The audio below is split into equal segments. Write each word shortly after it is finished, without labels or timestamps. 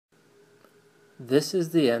This is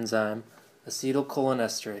the enzyme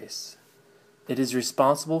acetylcholinesterase. It is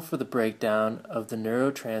responsible for the breakdown of the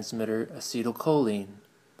neurotransmitter acetylcholine.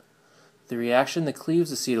 The reaction that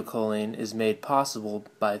cleaves acetylcholine is made possible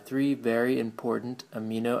by three very important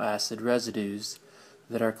amino acid residues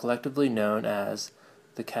that are collectively known as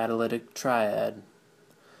the catalytic triad.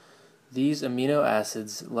 These amino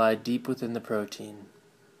acids lie deep within the protein.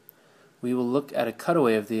 We will look at a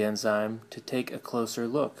cutaway of the enzyme to take a closer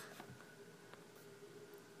look.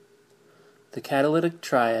 The catalytic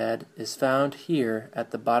triad is found here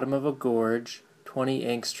at the bottom of a gorge 20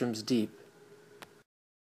 angstroms deep.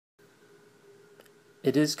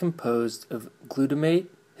 It is composed of glutamate,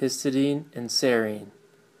 histidine, and serine.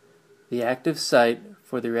 The active site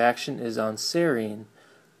for the reaction is on serine,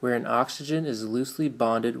 where an oxygen is loosely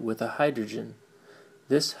bonded with a hydrogen.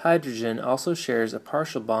 This hydrogen also shares a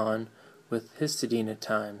partial bond with histidine at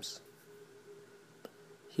times.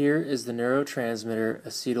 Here is the neurotransmitter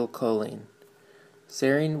acetylcholine.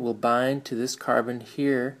 Serine will bind to this carbon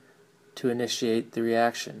here to initiate the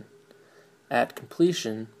reaction. At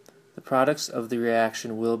completion, the products of the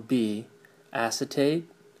reaction will be acetate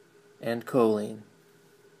and choline.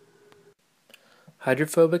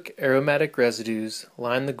 Hydrophobic aromatic residues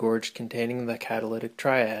line the gorge containing the catalytic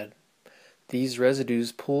triad. These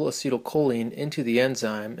residues pull acetylcholine into the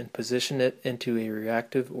enzyme and position it into a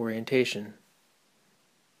reactive orientation.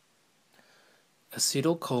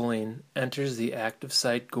 Acetylcholine enters the active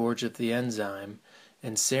site gorge of the enzyme,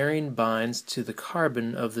 and serine binds to the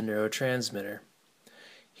carbon of the neurotransmitter.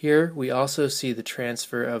 Here we also see the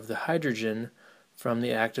transfer of the hydrogen from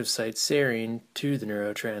the active site serine to the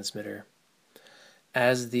neurotransmitter.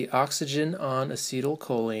 As the oxygen on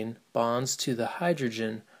acetylcholine bonds to the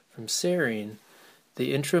hydrogen from serine,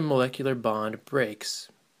 the intramolecular bond breaks.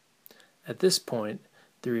 At this point,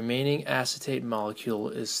 the remaining acetate molecule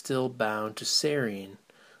is still bound to serine,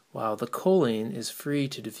 while the choline is free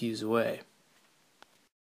to diffuse away.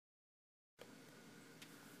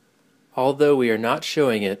 Although we are not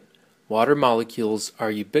showing it, water molecules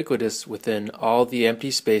are ubiquitous within all the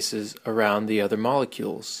empty spaces around the other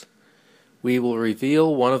molecules. We will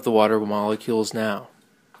reveal one of the water molecules now.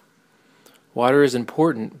 Water is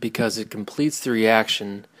important because it completes the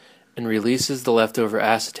reaction and releases the leftover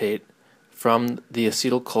acetate from the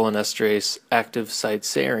acetylcholinesterase active site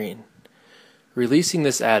serine. Releasing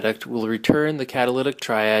this adduct will return the catalytic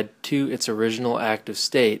triad to its original active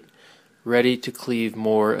state, ready to cleave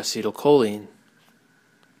more acetylcholine.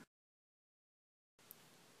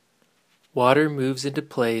 Water moves into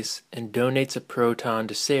place and donates a proton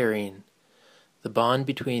to serine. The bond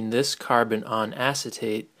between this carbon on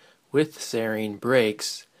acetate with serine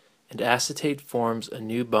breaks, and acetate forms a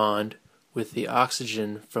new bond with the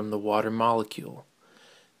oxygen from the water molecule.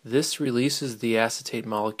 This releases the acetate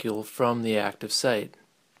molecule from the active site.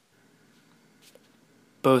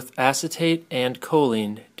 Both acetate and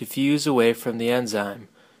choline diffuse away from the enzyme,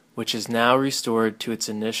 which is now restored to its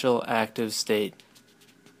initial active state.